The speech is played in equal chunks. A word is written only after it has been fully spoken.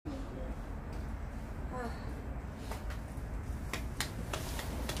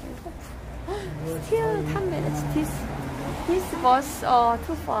Still 10 minutes. This bus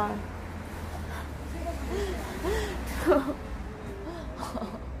too far.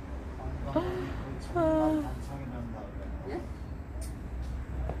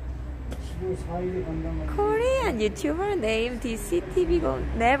 Korean YouTuber named DCTV Go,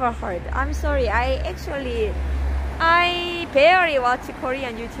 never heard. I'm sorry, I barely watch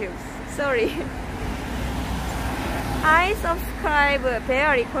Korean YouTubes. Sorry. I subscribe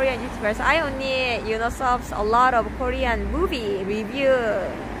barely Korean YouTubers. I only, subs a lot of Korean movie review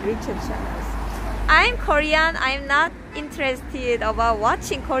YouTube channels. I'm Korean, I'm not interested about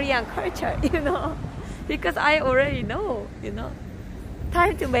watching Korean culture, because I already know,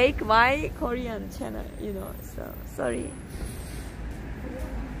 Time to make my Korean channel, so sorry.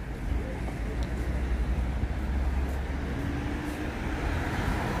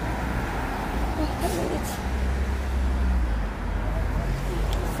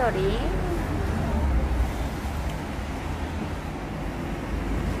 Sorry.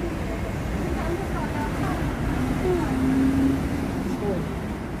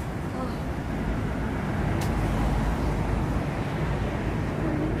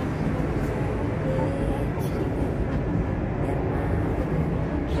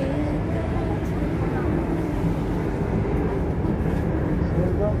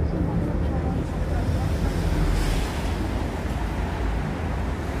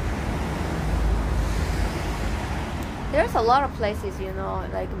 There's a lot of places,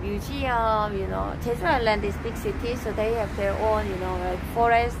 like museum, Jeju Island is big city, so they have their own, like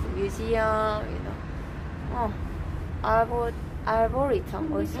forest, museum, Oh,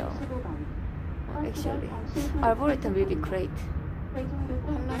 Arboretum also. Actually, Arboretum will be great.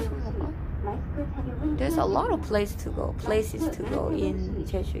 There's a lot of places to go in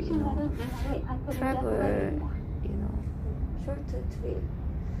Jeju, Travel, short trip,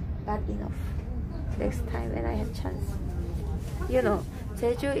 not enough. Next time when I have chance.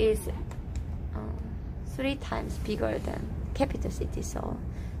 Jeju is 3 times bigger than capital city, so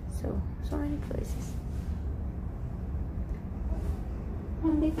many places.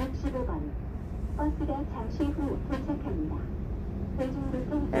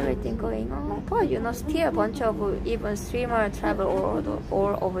 Everything going on, but still a bunch of even streamers travel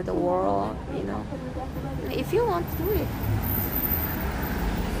all over the world. If you want to do it.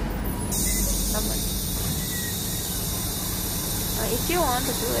 If you want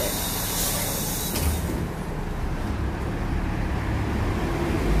to do it.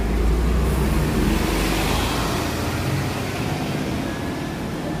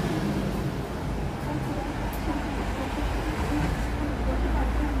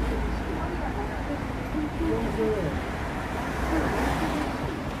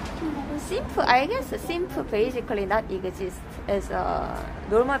 Simple, I guess simple basically not exist as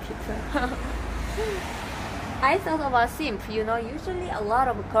normal people. I thought about simp, usually a lot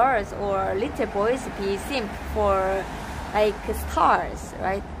of girls or little boys be simp for like stars,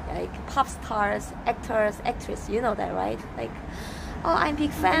 right? Like pop stars, actors, actress, that, right? Like, oh, I'm a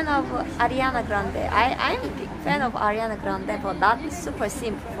big fan of Ariana Grande. I'm a big fan of Ariana Grande, but not super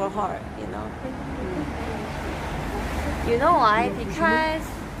simp for her, You know why? Because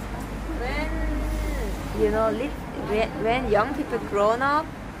when young people grown up,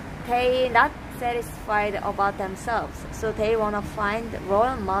 they not satisfied about themselves, so they want to find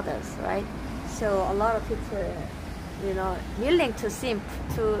role models, right? So a lot of people, willing to simp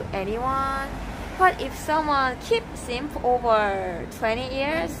to anyone. But if someone keep simp over 20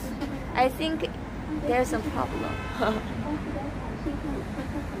 years, I think there's some problem.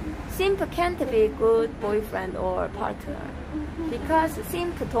 Simp can't be a good boyfriend or partner, because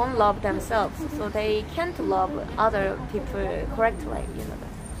simp don't love themselves, so they can't love other people correctly, that.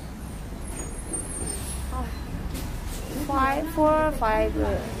 4, 5,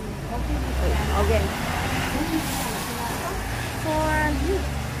 again.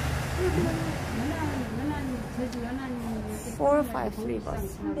 4, 5, 3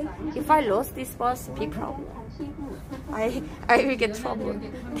 bus. If I lost this bus, big problem. I will get trouble.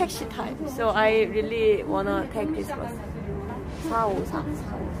 Taxi time. So I really wanna take this bus.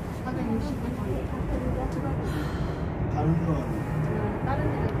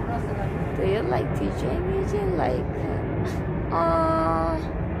 453. Do you like DJ music?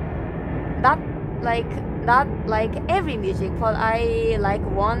 Not like every music, but I like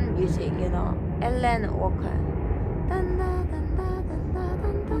one music, Alan Walker.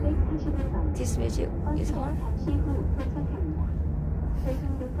 This music is hard.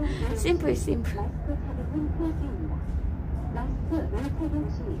 Simple. 453.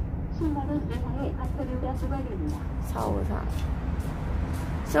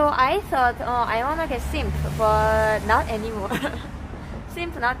 So I thought, oh, I wanna get simp, but not anymore.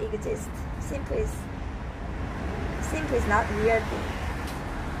 Simp not exist. Simp is not real thing.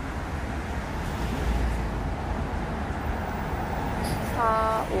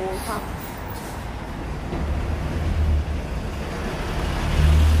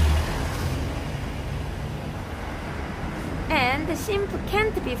 And simp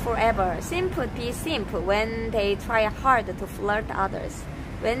can't be forever. Simp would be simp when they try hard to flirt others.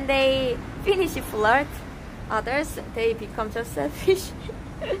 When they finish flirt others, they become just selfish.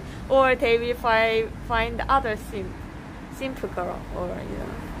 Or they will find other simp girl, or you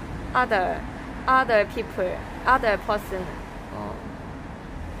know, other people, other person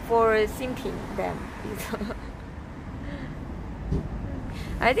for simping them.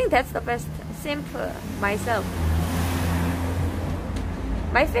 I think that's the best simp myself.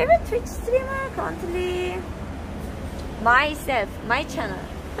 My favorite Twitch streamer currently, myself, my channel.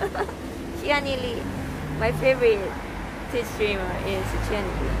 Gianni Lee. My favorite Twitch streamer is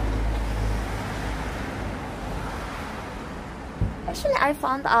Gianni Lee. Actually, I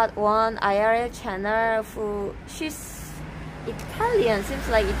found out one IRL channel who she's Italian, seems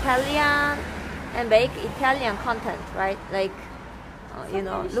like Italian, and make Italian content, right? Like, you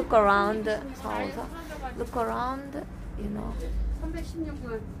know, look around, you know.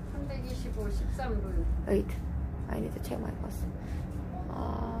 316분, 325, 13분. Wait, I need to check my boss.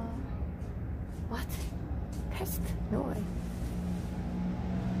 What? Past? No way.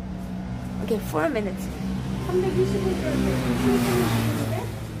 Okay, 4 minutes. 325분인데?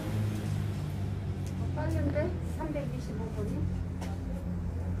 빠른데? 325분이?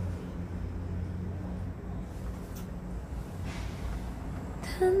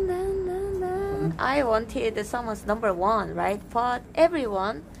 I wanted someone's number one, right? But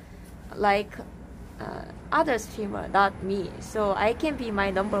everyone like other streamer, not me. So I can be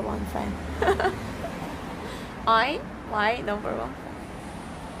my number one fan. I'm my number one fan.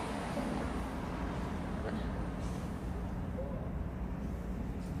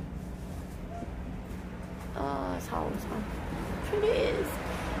 Please.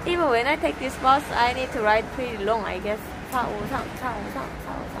 Even when I take this bus, I need to ride pretty long, I guess. 453.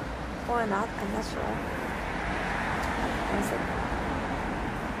 Or not, I'm not sure. One second.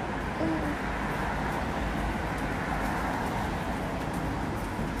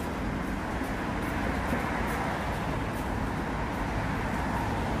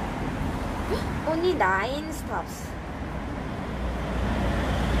 Only 9 stops.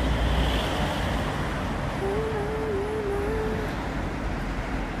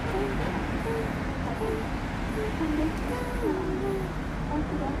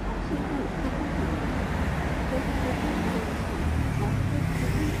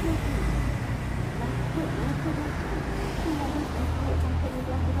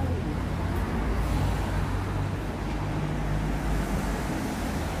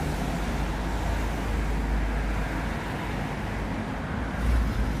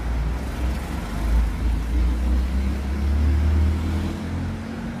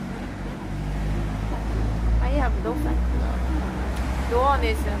 No fan. No one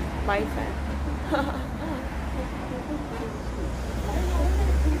is my fan.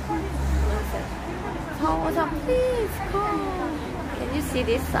 Oh, please come. Can you see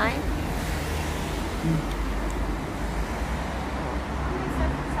this sign?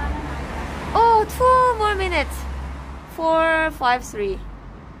 Oh, 2 more minutes. 453.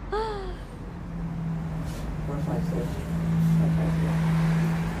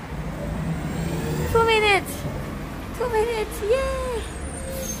 453. 2 minutes. 2 minutes. Yay!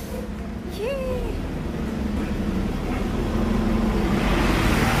 Yay!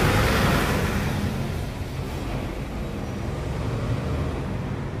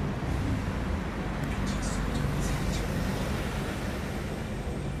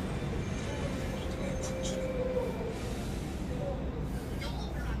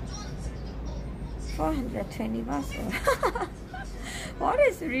 $420 bucks. What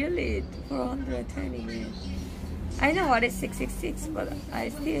is really 420? I know what is 666, but I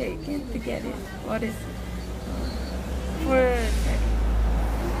still can't get it. What is 420?